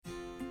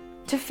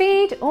To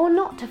feed or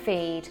not to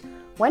feed?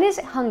 When is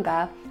it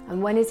hunger and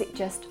when is it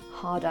just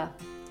harder?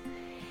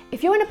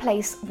 If you're in a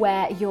place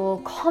where you're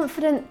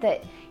confident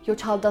that your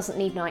child doesn't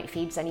need night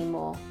feeds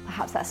anymore,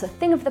 perhaps that's a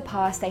thing of the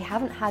past, they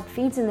haven't had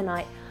feeds in the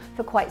night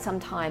for quite some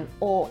time,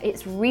 or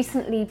it's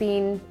recently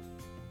been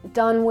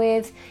done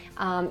with,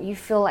 you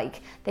feel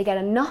like they get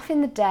enough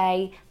in the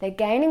day, they're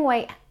gaining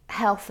weight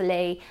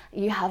healthily,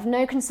 you have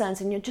no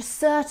concerns, and you're just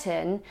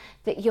certain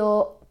that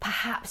you're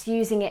perhaps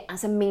using it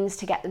as a means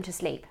to get them to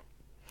sleep.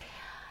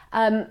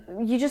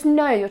 You just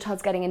know your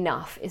child's getting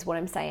enough, is what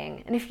I'm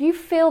saying. And if you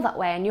feel that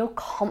way and you're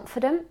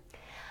confident,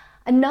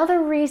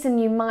 another reason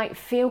you might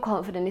feel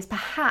confident is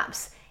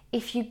perhaps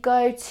if you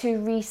go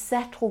to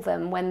resettle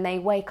them when they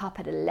wake up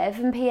at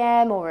 11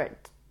 p.m. or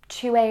at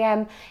 2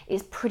 a.m,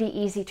 it's pretty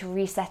easy to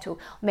resettle.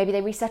 Maybe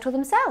they resettle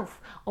themselves,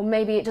 or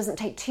maybe it doesn't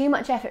take too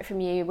much effort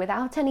from you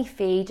without any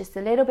feed, just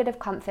a little bit of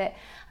comfort,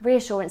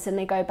 reassurance, and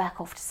they go back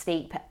off to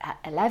sleep at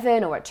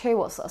 11 or at 2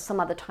 or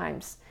some other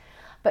times.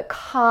 But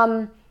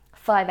come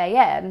 5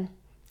 a.m,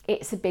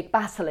 it's a big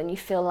battle and you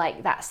feel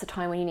like that's the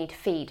time when you need to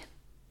feed.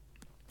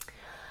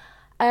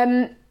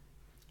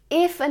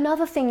 If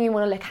another thing you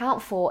want to look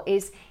out for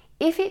is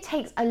if it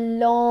takes a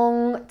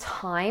long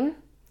time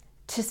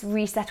to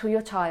resettle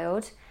your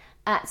child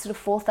at sort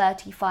of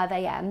 4:30, 5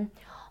 a.m,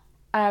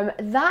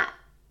 that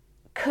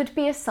could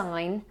be a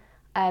sign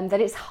that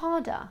it's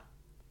harder.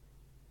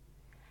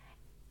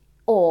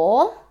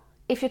 Or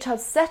if your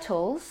child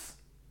settles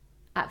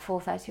at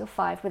 4:30 or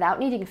 5 without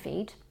needing a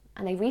feed,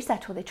 and they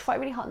resettle, they try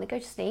really hard and they go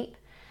to sleep,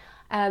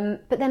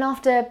 but then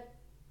after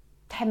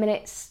 10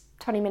 minutes,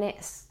 20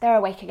 minutes, they're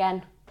awake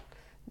again.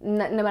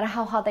 No matter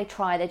how hard they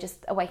try, they're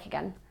just awake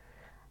again.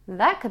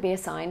 That could be a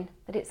sign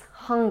that it's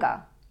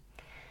hunger.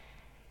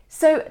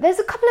 So there's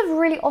a couple of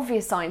really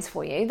obvious signs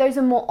for you. Those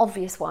are more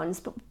obvious ones,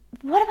 but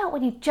what about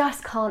when you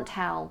just can't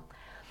tell?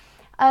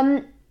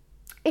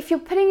 If you're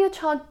putting your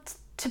child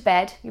to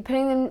bed, you're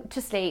putting them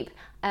to sleep,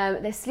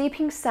 they're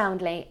sleeping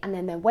soundly, and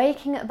then they're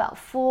waking at about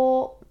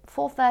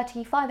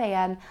 4:30, 5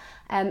 a.m,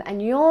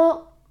 and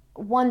you're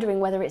wondering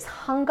whether it's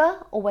hunger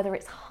or whether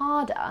it's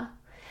harder,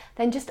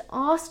 then just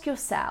ask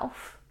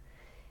yourself,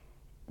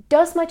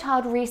 does my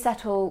child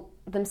resettle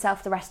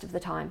themselves the rest of the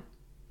time?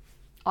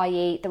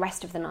 i.e. the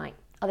rest of the night?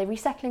 Are they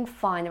resettling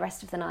fine the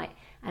rest of the night?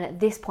 And at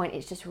this point,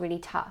 it's just really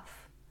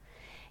tough.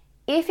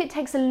 If it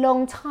takes a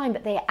long time,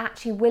 but they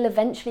actually will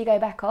eventually go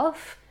back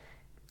off,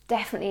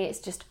 definitely it's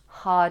just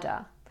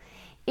harder.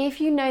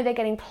 If you know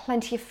they're getting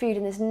plenty of food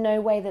and there's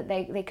no way that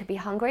they could be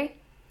hungry,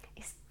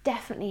 it's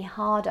definitely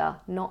harder,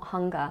 not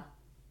hunger.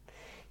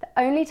 The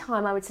only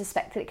time I would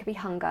suspect that it could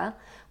be hunger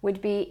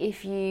would be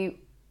if you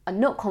are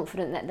not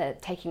confident that they're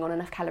taking on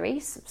enough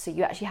calories, so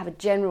you actually have a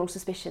general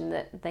suspicion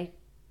that they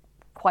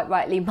quite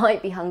rightly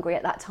might be hungry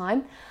at that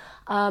time,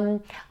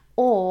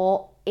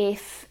 or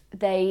if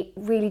they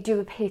really do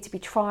appear to be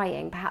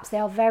trying. Perhaps they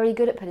are very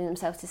good at putting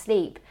themselves to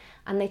sleep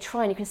and they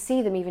try, and you can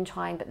see them even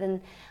trying, but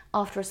then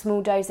after a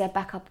small dose they're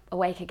back up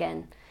awake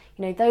again.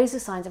 You know, those are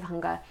signs of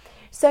hunger.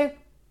 So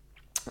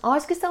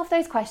ask yourself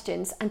those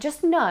questions and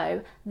just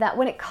know that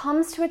when it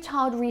comes to a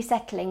child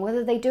resettling,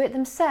 whether they do it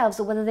themselves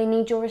or whether they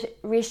need your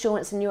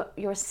reassurance and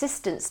your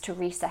assistance to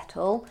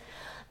resettle,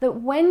 that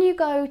when you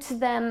go to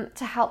them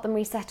to help them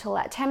resettle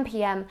at 10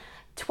 p.m,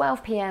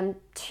 12 p.m,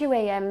 2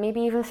 a.m,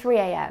 maybe even 3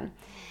 a.m,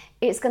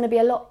 it's going to be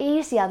a lot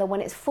easier than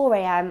when it's 4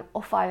 a.m.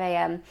 or 5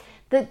 a.m.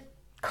 The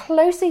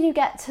closer you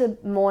get to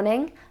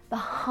morning, the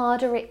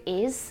harder it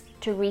is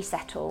to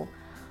resettle.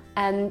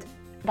 And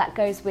that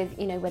goes with,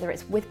 you know, whether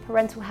it's with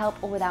parental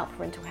help or without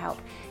parental help.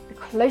 The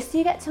closer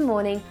you get to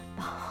morning,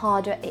 the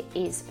harder it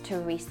is to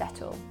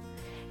resettle.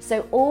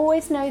 So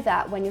always know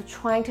that when you're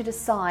trying to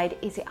decide,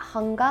 is it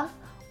hunger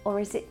or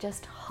is it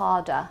just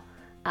harder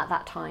at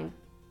that time?